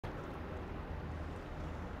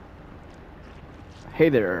Hey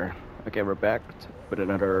there. Okay, we're back with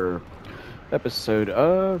another episode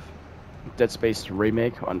of Dead Space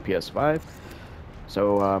Remake on PS5.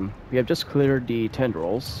 We have just cleared the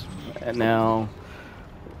tendrils, and now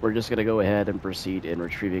we're just gonna go ahead and proceed in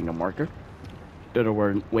retrieving the marker. Don't know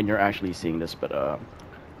when you're actually seeing this, but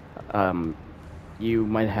um, you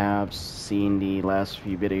might have seen the last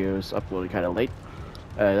few videos uploaded kind of late.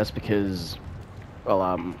 That's because, well,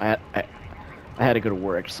 I had to go to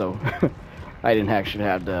work, so I didn't actually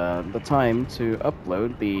have the time to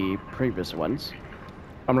upload the previous ones.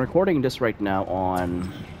 I'm recording this right now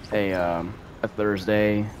on a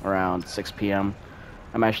Thursday around 6 p.m.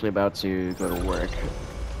 I'm actually about to go to work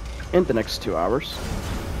in the next 2 hours.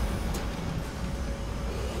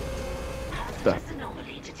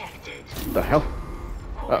 The hell?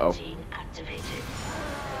 Uh-oh.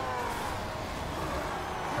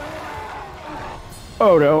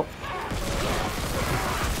 Oh no.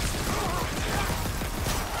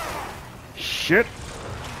 Shit.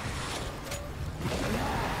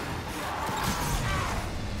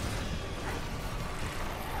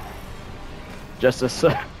 Just as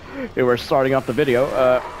we were starting off the video,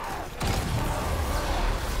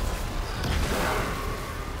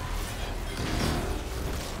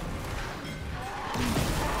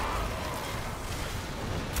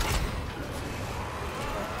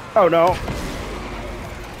 oh no.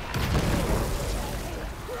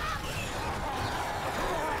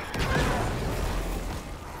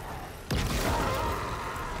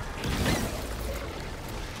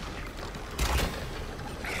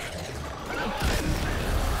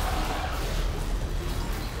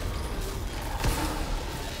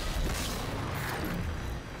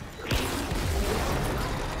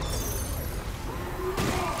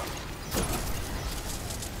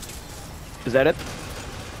 Is that it?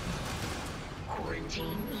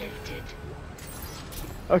 Quarantine lifted.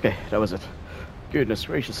 Okay, that was it. Goodness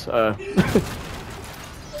gracious.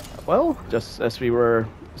 Well, just as we were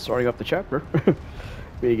starting up the chapter,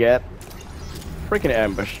 we get freaking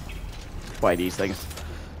ambushed by these things,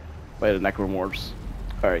 by the Necromorphs.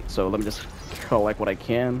 Alright, so let me just collect what I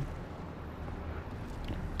can.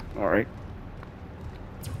 Alright.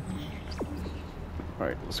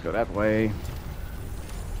 Alright, let's go that way.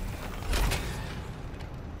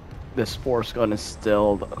 This force gun is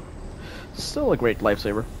still a great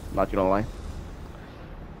lifesaver, not gonna lie.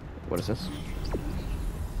 What is this?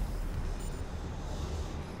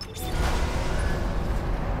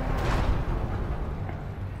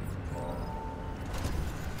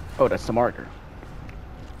 Oh, that's the marker.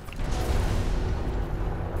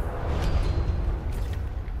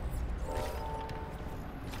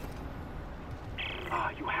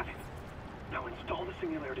 Ah, you have it. Now install the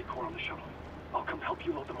singularity core on the shuttle. I'll come help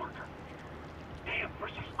you load the marker. Damn, we're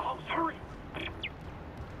so close. Hurry!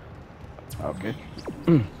 Okay.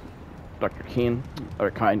 Dr. Keen, or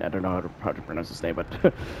Kine, I don't know how to pronounce his name, but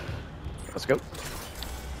let's go.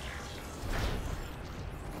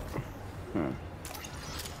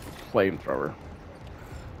 Flamethrower.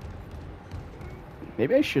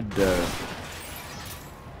 Maybe I should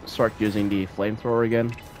start using the flamethrower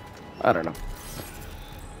again. I don't know.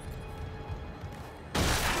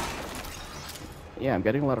 Yeah, I'm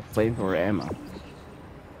getting a lot of flamethrower ammo.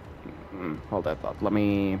 Hold that thought. Let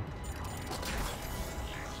me...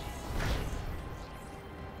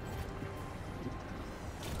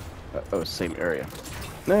 oh, same area.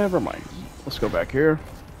 Never mind. Let's go back here.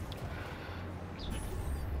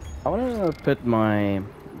 I want to put my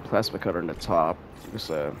plasma cutter on the top,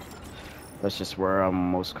 because that's just where I'm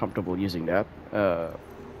most comfortable using that. The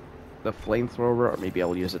flamethrower, or maybe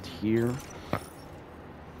I'll use it here.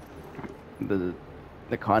 The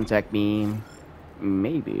contact beam,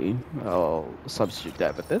 maybe I'll substitute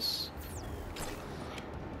that with this.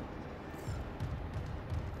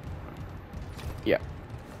 Yeah.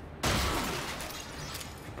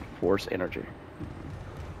 Force energy.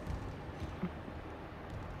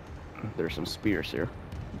 There's some spears here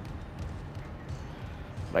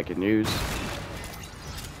I can use.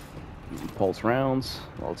 Pulse rounds,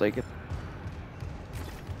 I'll take it.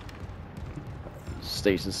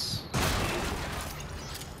 Stasis.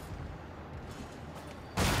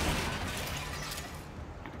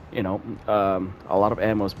 You know, a lot of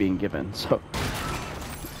ammo is being given, so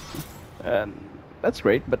and that's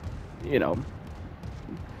great. But you know,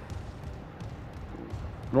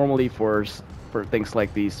 normally for things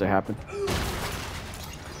like these to happen,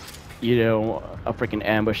 you know, a freaking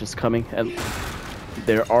ambush is coming, and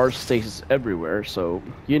there are stasis everywhere, so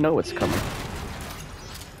you know it's coming.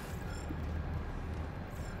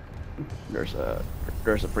 There's a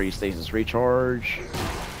free stasis recharge.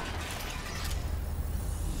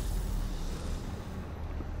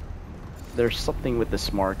 there's something with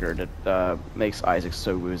this marker that makes Isaac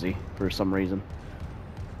so woozy for some reason.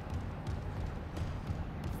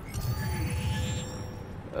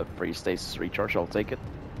 Free stasis recharge, I'll take it.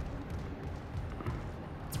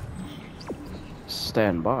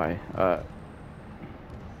 Stand by.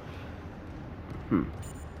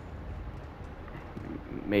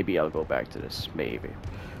 Maybe I'll go back to this. Maybe.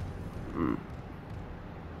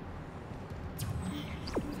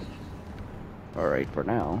 Alright, for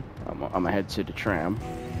now, I'm gonna head to the tram.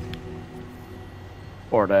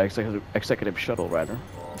 Or the executive shuttle, rather.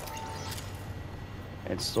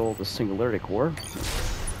 Install the Singularity Core.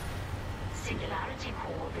 Singularity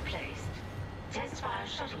Core replaced. Test fire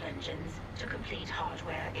shuttle engines to complete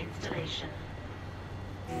hardware installation.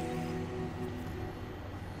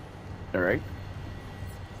 Alright.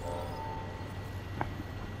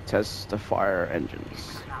 Test the fire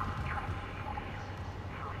engines.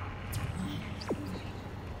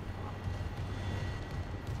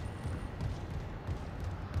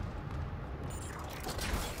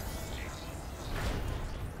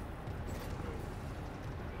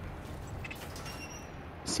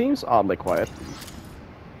 Seems oddly quiet.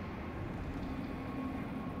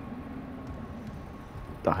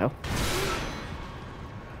 The hell?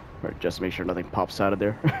 Or just make sure nothing pops out of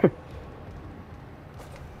there.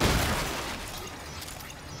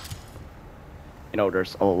 You know,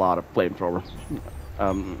 there's a lot of flamethrowers.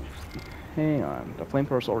 Hang on. The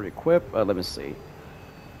flamethrower's already equipped. Let me see.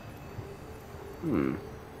 You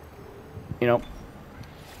know,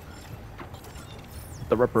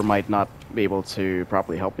 the Ripper might not be able to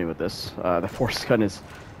properly help me with this. The force gun is...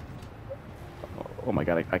 Oh my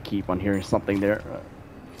god, I keep on hearing something there.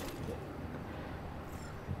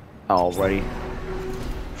 Alrighty.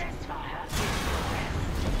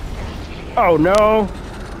 Oh no!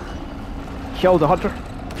 Kill the hunter.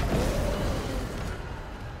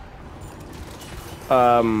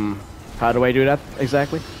 How do I do that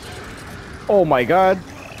exactly? Oh my god.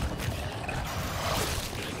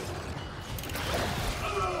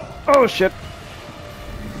 Oh shit.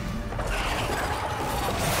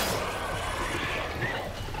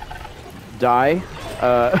 Die.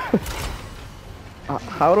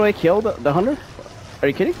 How do I kill the hunter? Are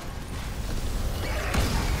you kidding?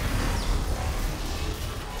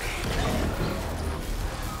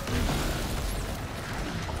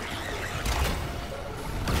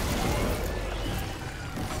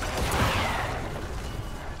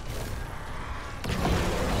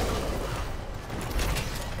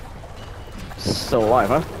 Still alive,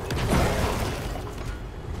 huh?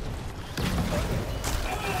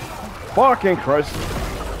 Fucking Christ.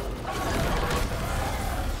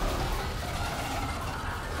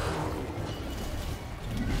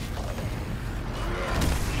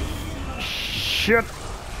 Shit.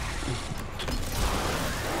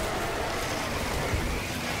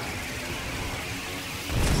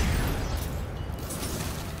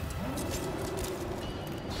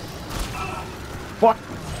 Fuck.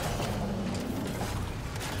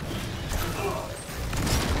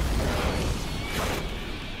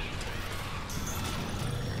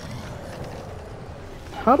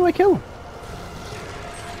 How do I kill him?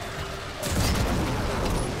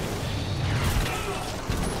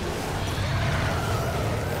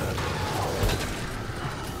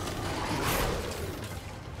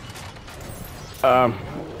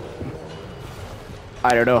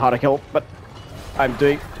 I don't know how to kill, but I'm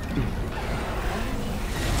doing.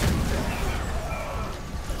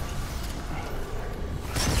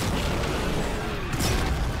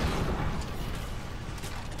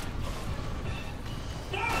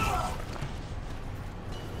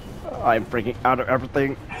 I'm freaking out of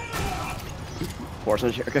everything. Force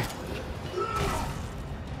engine, okay.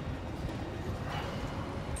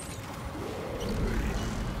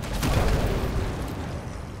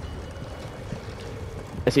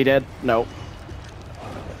 Is he dead? No.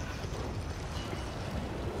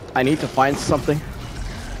 I need to find something.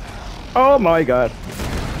 Oh my god.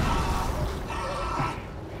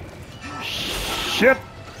 Shit.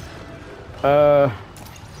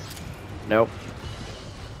 Nope.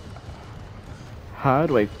 How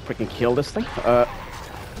do I freaking kill this thing?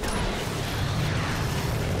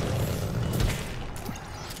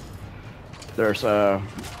 There's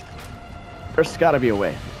gotta be a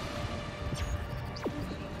way.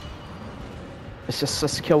 It's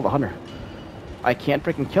just kill the hunter. I can't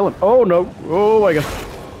freaking kill him. Oh no! Oh my god!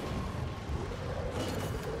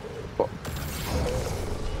 Oh.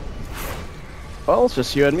 Well, it's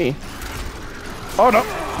just you and me. Oh no!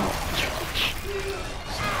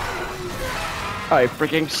 I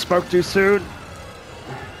freaking spoke too soon.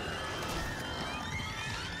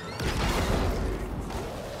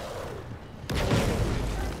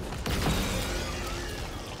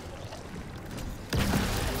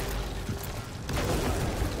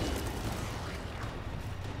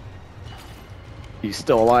 He's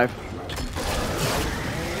still alive.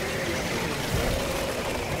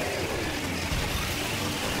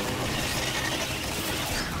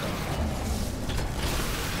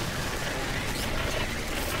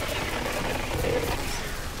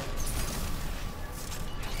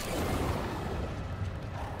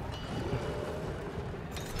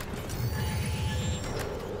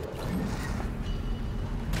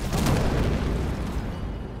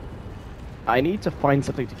 I need to find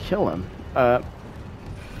something to kill him.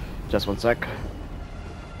 Just one sec.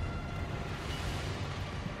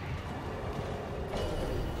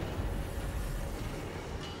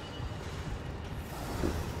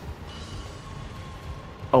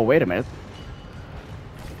 Oh, wait a minute.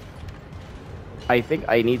 I think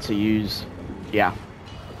I need to use... yeah.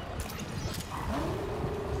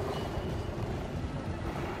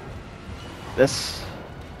 This...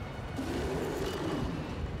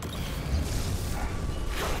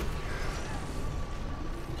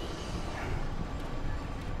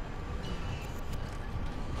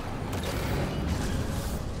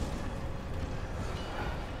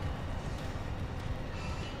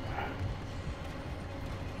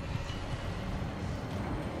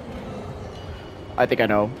 I think I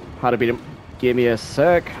know how to beat him. Give me a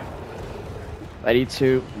sec. I need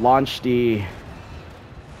to launch the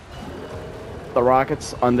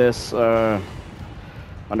rockets on this on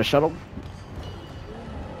the shuttle.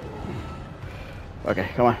 Okay,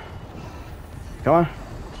 come on. Come on.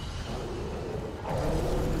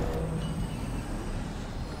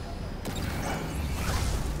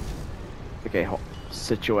 Okay,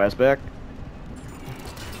 sit your ass back.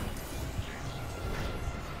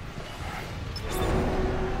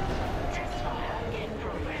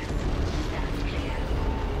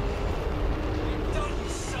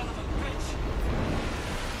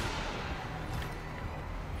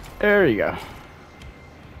 There you go.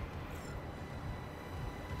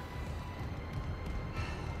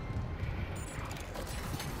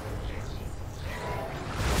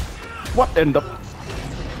 What in the...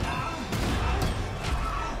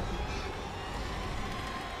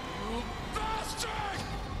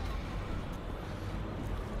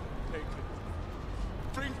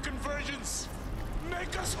 Bring convergence!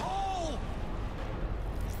 Make us whole!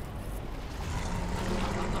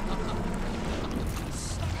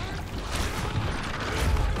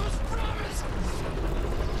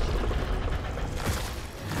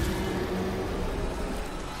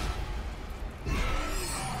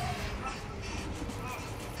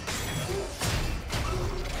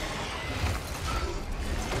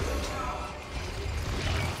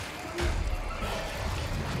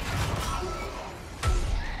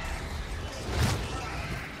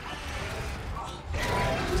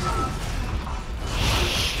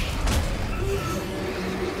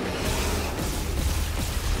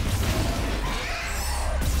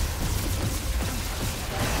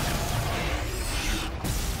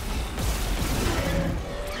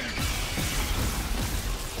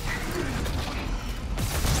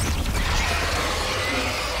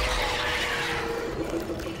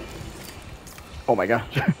 Oh my gosh.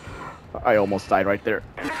 I almost died right there.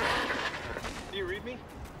 Do you read me?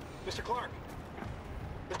 Mr. Clarke?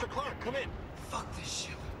 Mr. Clarke, come in. Fuck this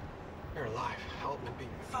ship. You're alive. Altman beat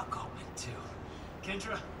me. Fuck Altman too.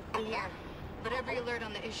 Kendra? Yeah, but every alert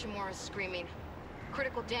on the Ishimura is screaming.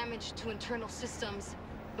 Critical damage to internal systems.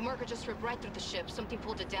 The marker just ripped right through the ship. Something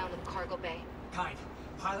pulled it down in the cargo bay. Kind.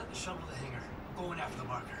 Pilot the shuttle to the hangar. Going after the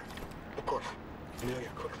marker. Of course. Amelia,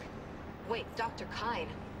 quickly. Wait, Dr. Kine.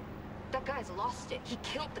 That guy's lost it. He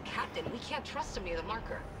killed the captain. We can't trust him near the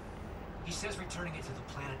marker. He says returning it to the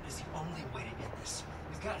planet is the only way to end this.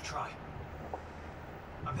 We've got to try.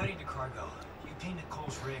 I'm heading to cargo. You ping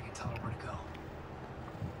Nicole's rig and tell her where to go.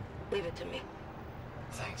 Leave it to me.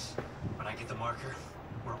 Thanks. When I get the marker,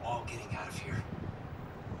 we're all getting out of here.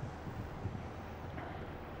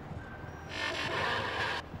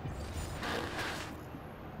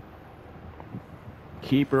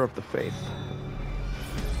 Keeper of the Faith.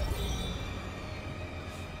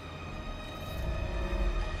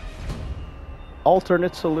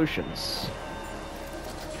 Alternate solutions.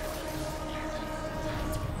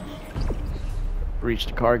 Reach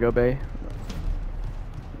the cargo bay.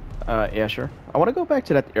 Yeah, sure. I want to go back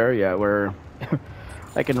to that area where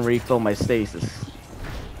I can refill my stasis.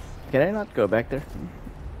 Can I not go back there?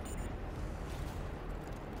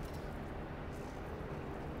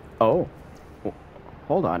 Oh.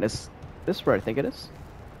 Hold on. Is this where I think it is?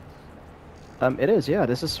 It is, yeah.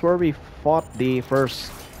 This is where we fought the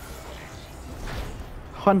first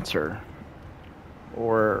hunter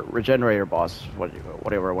or regenerator boss,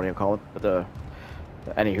 whatever you call it. But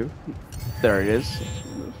anywho. There it is.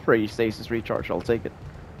 Free stasis recharge, I'll take it.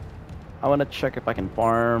 I want to check if I can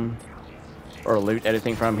farm or loot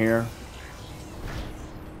anything from here.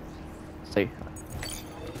 See.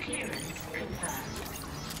 Clearance confirmed.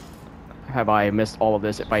 Have I missed all of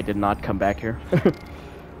this if I did not come back here?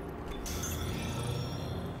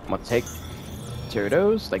 I'm gonna take 2 of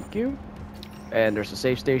those, thank you. And there's a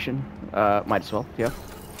save station. Might as well, yeah.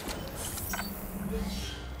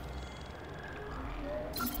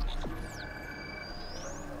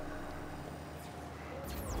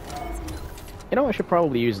 You know, I should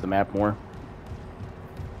probably use the map more.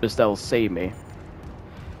 Because that'll save me.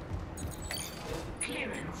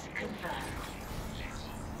 Clearance confirmed.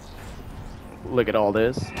 Look at all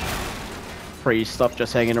this. Free stuff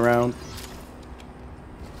just hanging around.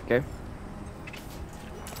 Okay.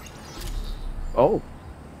 Oh.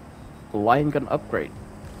 Line gun upgrade.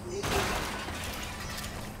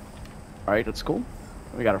 Alright, that's cool.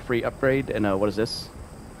 We got a free upgrade, and what is this?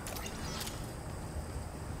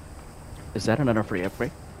 Is that another free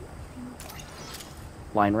upgrade?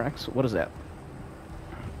 Line racks? What is that?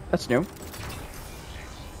 That's new.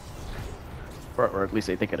 Or at least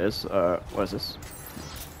I think it is. What is this?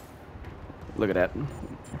 Look at that.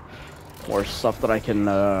 More stuff that I can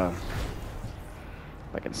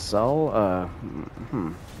sell.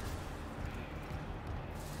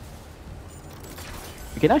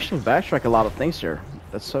 You can actually backtrack a lot of things here.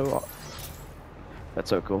 That's so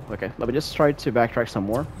cool. Okay, let me just try to backtrack some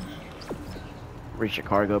more. Reach a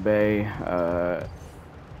cargo bay.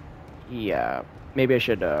 Yeah, maybe I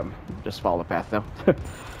should just follow the path though.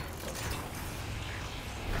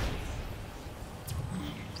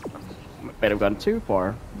 Might have gone too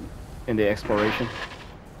far in the exploration.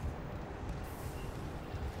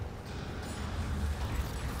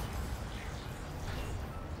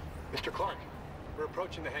 Mr. Clarke, we're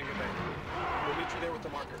approaching the hangar bay. We'll meet you there with the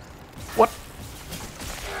marker. What?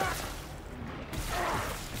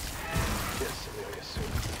 Yes, I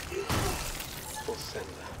assume. We'll send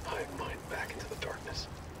the hive mind back into the darkness.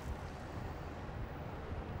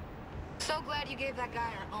 So glad you gave that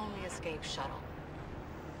guy our only escape shuttle.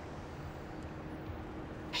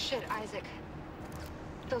 Shit, Isaac.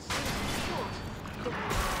 Those things are fueled. The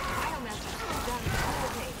biomass is down all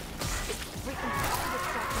the way. It's recompiled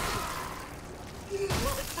itself into...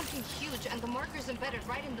 Well, it's something huge, and the marker's embedded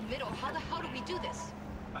right in the middle. How the hell do we do this?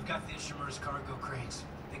 I've got the Ishimura's cargo cranes.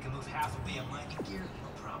 They can move half of the landing gear, no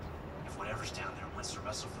problem. If whatever's down there wants to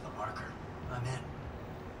wrestle for the marker, I'm in.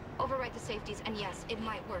 Override the safeties, and yes, it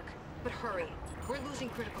might work. But hurry. We're losing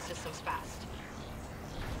critical systems fast.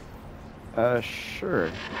 Sure.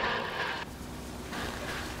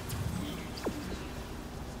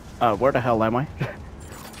 Where the hell am I?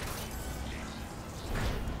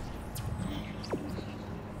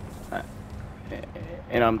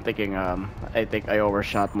 And I'm thinking, I think I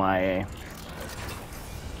overshot my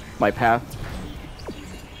path.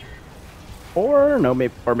 Or no,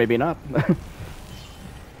 maybe not.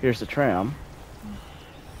 Here's the tram.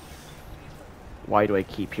 Why do I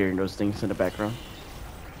keep hearing those things in the background?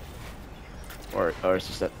 Or it's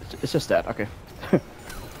just that. It's just that. Okay.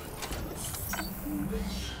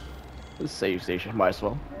 The save station, might as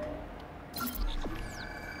well.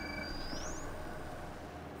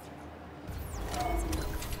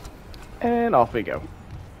 And off we go.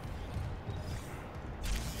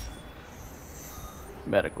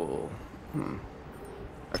 Medical.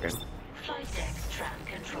 Okay. Flight deck tram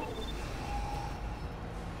control.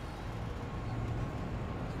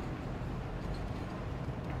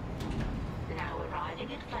 Now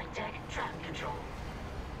arriving at flight deck tram control.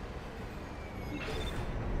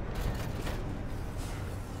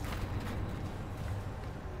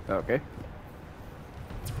 Okay.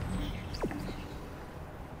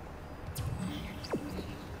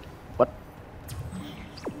 What?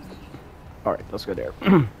 Alright, let's go there.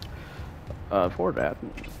 For that,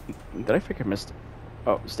 did I think I missed?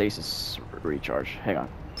 Oh, stasis recharge. Hang on.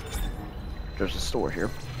 There's a store here.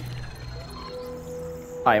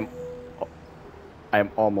 I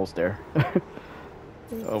am almost there.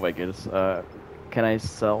 Oh my goodness. Can I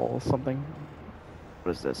sell something?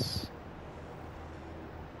 What is this?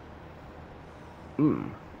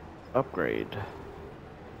 Upgrade.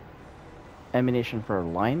 Ammunition for a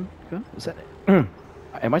line gun? Is that it?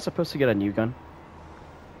 Am I supposed to get a new gun?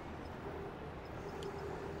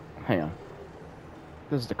 Hang on.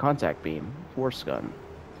 This is the contact beam, force gun,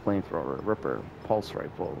 flamethrower, ripper, pulse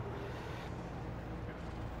rifle.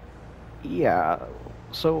 Yeah,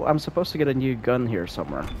 so I'm supposed to get a new gun here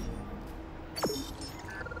somewhere.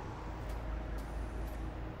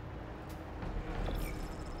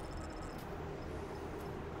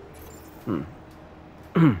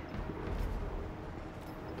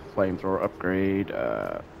 Flamethrower upgrade.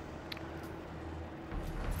 I'm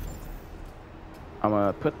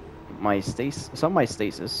gonna put my some of my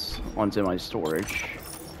stasis onto my storage,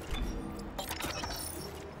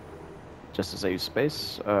 just to save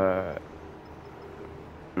space.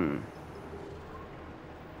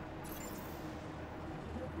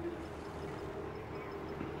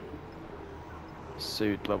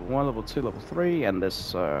 Suit level 1, level 2, level 3, and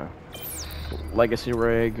this legacy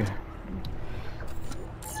rig.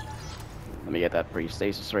 Let me get that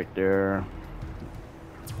pre-stasis right there.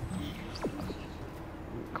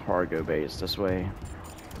 Cargo bay is this way.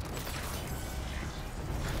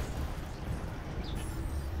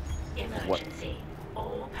 Emergency.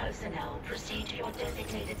 All personnel proceed to your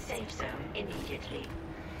designated safe zone immediately.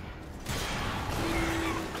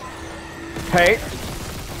 Hey!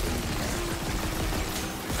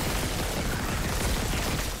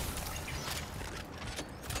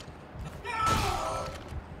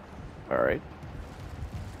 Alright.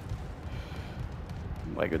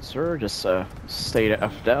 My good sir, just stay the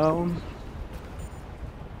F down.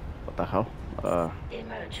 What the hell?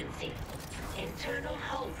 Emergency. Internal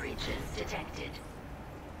hull breaches detected.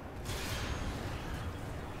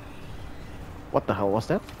 What the hell was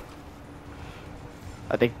that?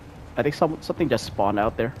 I think something just spawned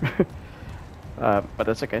out there. But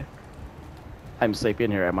that's okay. I'm safe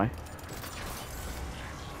in here, am I?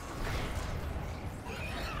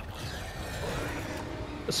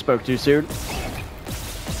 Spoke too soon.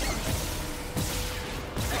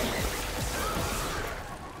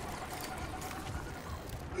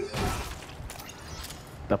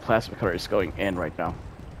 The plasma cutter is going in right now.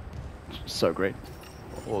 So great.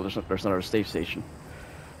 Well, there's another safe station.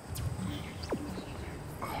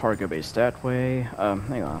 Cargo base that way.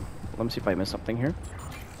 Hang on. Let me see if I missed something here.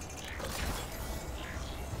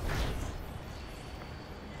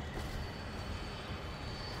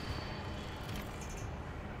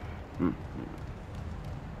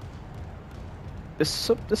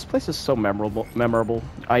 This place is so memorable.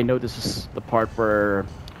 I know this is the part where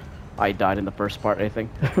I died in the first part, I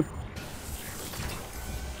think.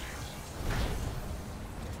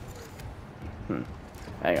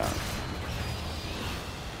 Hang on.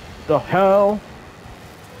 The hell?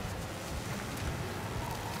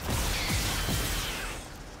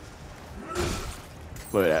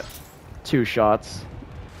 Look at that. 2 shots.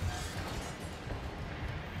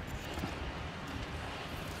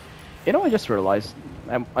 You know, I just realized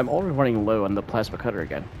I'm already running low on the plasma cutter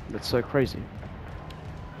again. That's so crazy.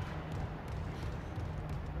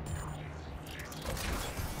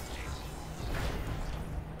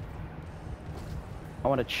 I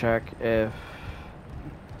want to check if...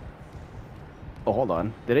 Oh, hold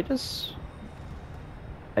on. Did I just...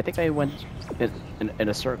 I think I went in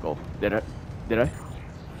a circle. Did I? Did I?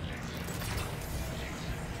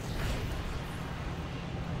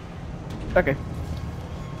 Okay.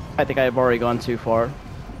 I think I've already gone too far.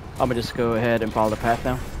 I'm gonna just go ahead and follow the path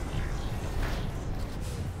now.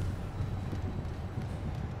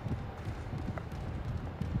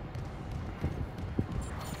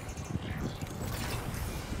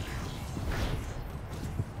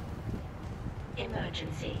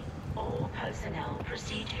 Emergency. All personnel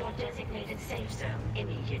proceed to your designated safe zone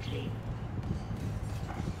immediately.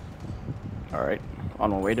 Alright,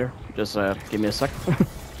 on my way there. Just give me a sec.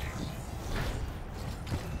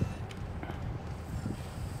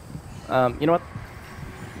 You know what?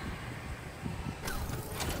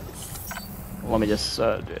 Let me just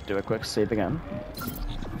do a quick save again.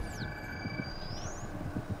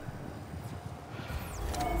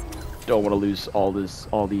 Don't want to lose all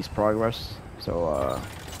these progress. So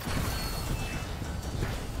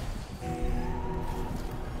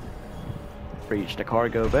reach the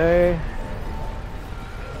cargo bay.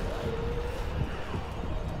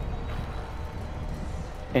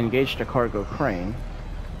 Engage the cargo crane.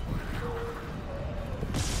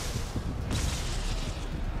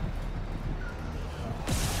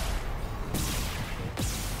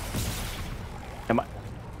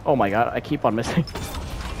 Oh my god, I keep on missing.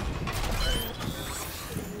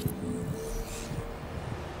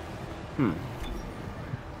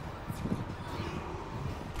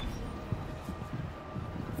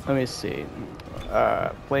 Let me see.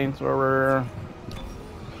 Flamethrower.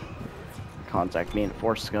 Contact me in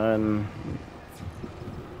force gun.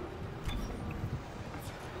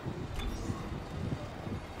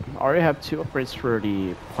 I already have 2 upgrades for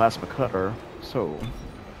the plasma cutter, so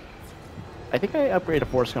I think I upgraded a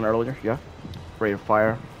force gun earlier. Yeah, rate of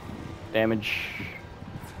fire, damage.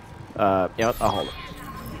 You know what? I'll hold it.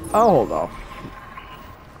 I'll hold off.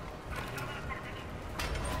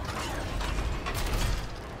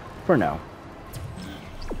 For now.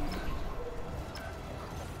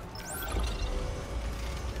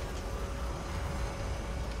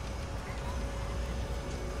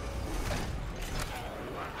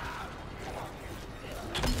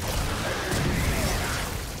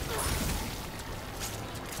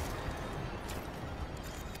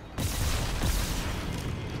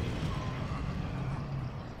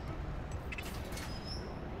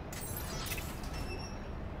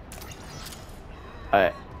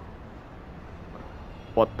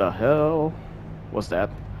 What the hell was that?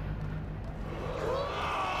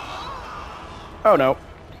 Oh no.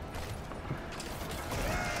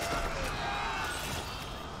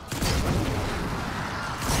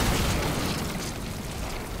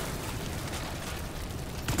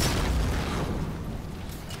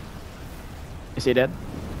 Is he dead?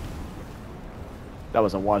 That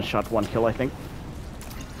was a one-shot, one-kill, I think.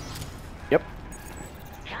 Yep.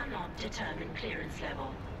 Cannot determine clearance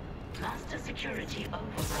level. Master security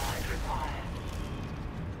override required.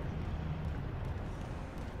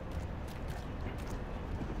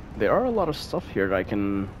 There are a lot of stuff here that I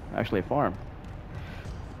can actually farm.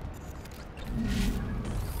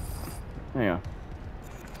 Yeah.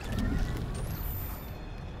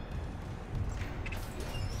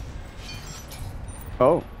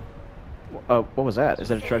 Oh. What was that? Is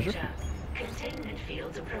that a treasure? Danger. Containment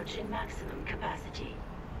fields approaching maximum capacity.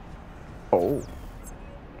 Oh.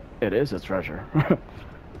 It is a treasure.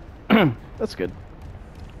 That's good.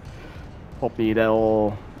 Hopefully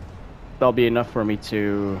that'll be enough for me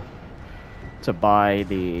to buy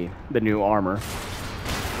the new armor.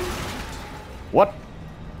 What?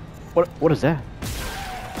 What is that?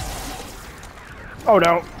 Oh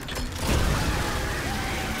no.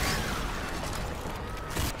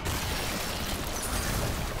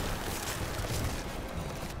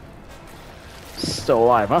 Still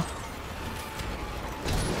alive, huh?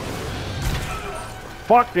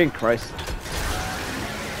 Fucking Christ.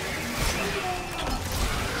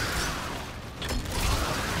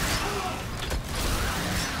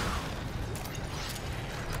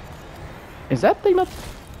 Is that thing not...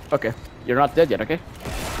 Okay, you're not dead yet, okay?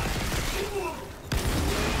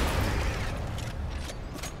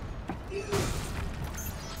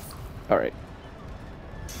 Alright.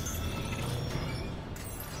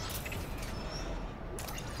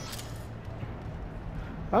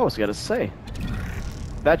 I was gonna say,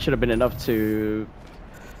 that should have been enough to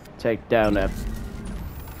take down that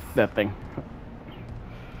thing.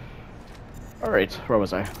 Alright, where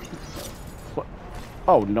was I? What?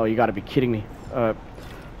 Oh no, you gotta be kidding me. I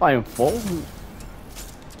am full?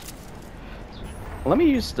 Let me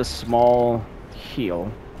use the small heal.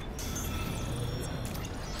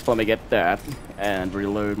 Let me get that and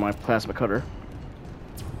reload my plasma cutter.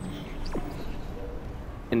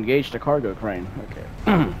 Engage the cargo crane. Okay.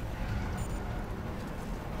 Cargo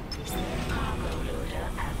loader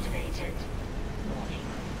activated. Warning.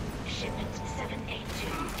 Shipment 782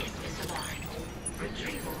 is misaligned.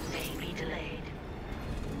 Retrieval may be delayed.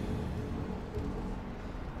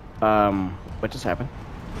 What just happened?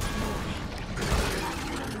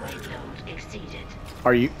 Maximum weight load exceeded.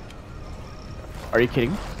 Are you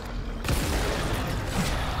kidding?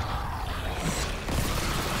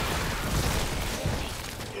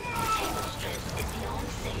 Table stress is beyond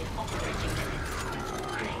safe operating limits.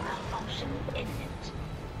 Crane malfunction imminent.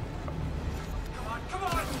 Come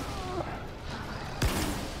on!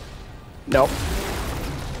 Nope.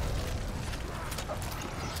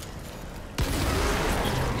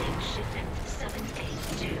 Loading shipment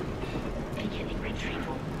 782. Beginning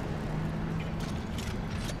retrieval.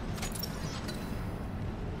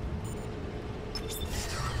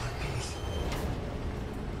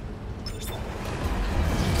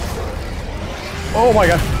 Oh my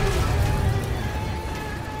god.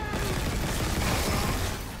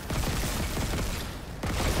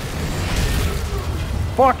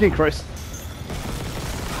 Fucking Christ.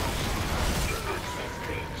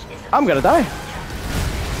 I'm gonna die.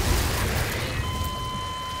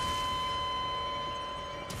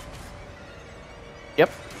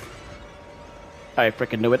 Yep. I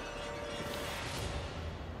freaking knew it.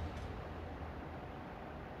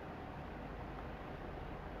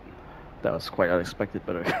 That was quite unexpected,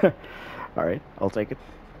 but alright, I'll take it.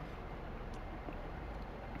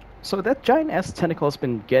 So that giant ass tentacle has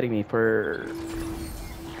been getting me for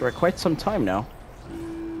quite some time now.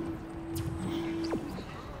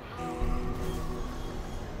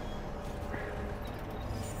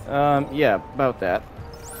 Yeah, about that.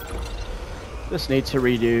 Just need to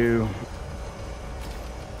redo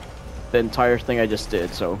the entire thing I just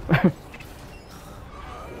did, so...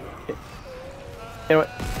 You know what?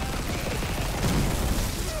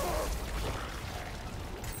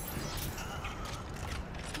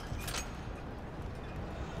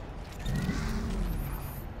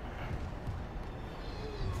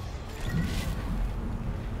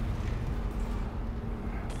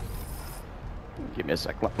 Give me a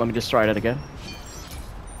sec. Let me just try it again.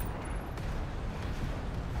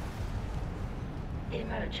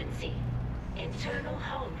 Emergency. Internal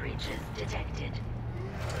hull breaches detected.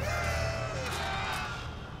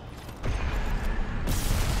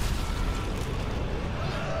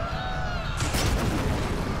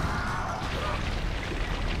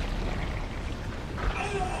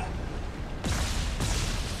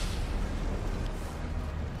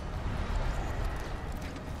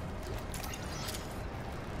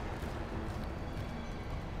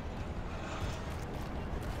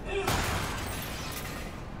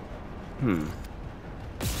 You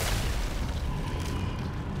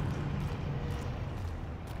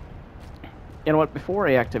know what? Before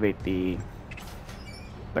I activate the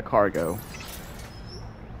cargo,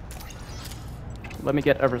 let me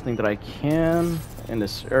get everything that I can in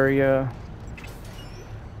this area,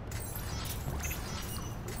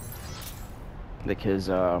 because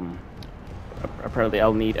apparently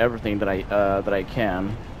I'll need everything that I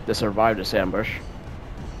can to survive this ambush.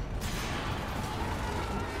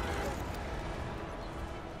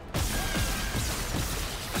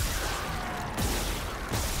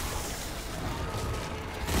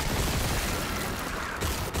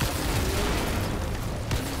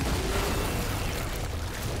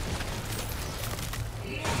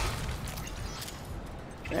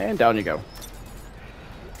 And down you go.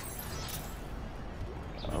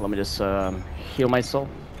 Let me just heal myself.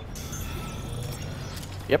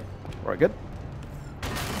 Yep, we're good.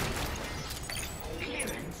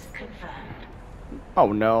 Clearance confirmed.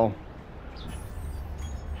 Oh no.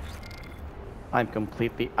 I'm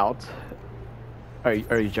completely out. Are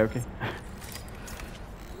you joking?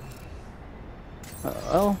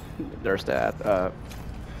 Well, there's that.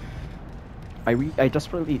 I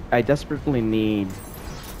desperately need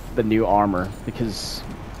the new armor, because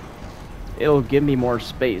it'll give me more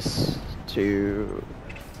space to,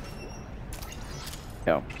 you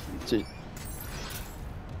know,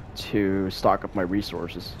 to stock up my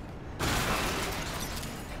resources.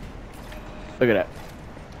 Look at that.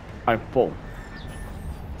 I'm full.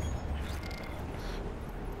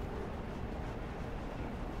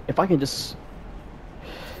 If I can just,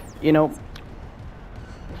 you know,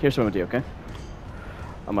 here's what I'm gonna do, okay?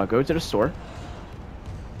 I'm gonna go to the store.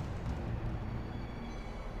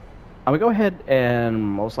 I'm gonna go ahead and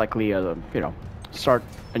most likely, you know, start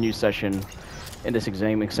a new session in this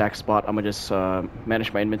same exact spot. I'm gonna just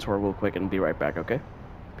manage my inventory real quick and be right back, okay?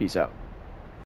 Peace out.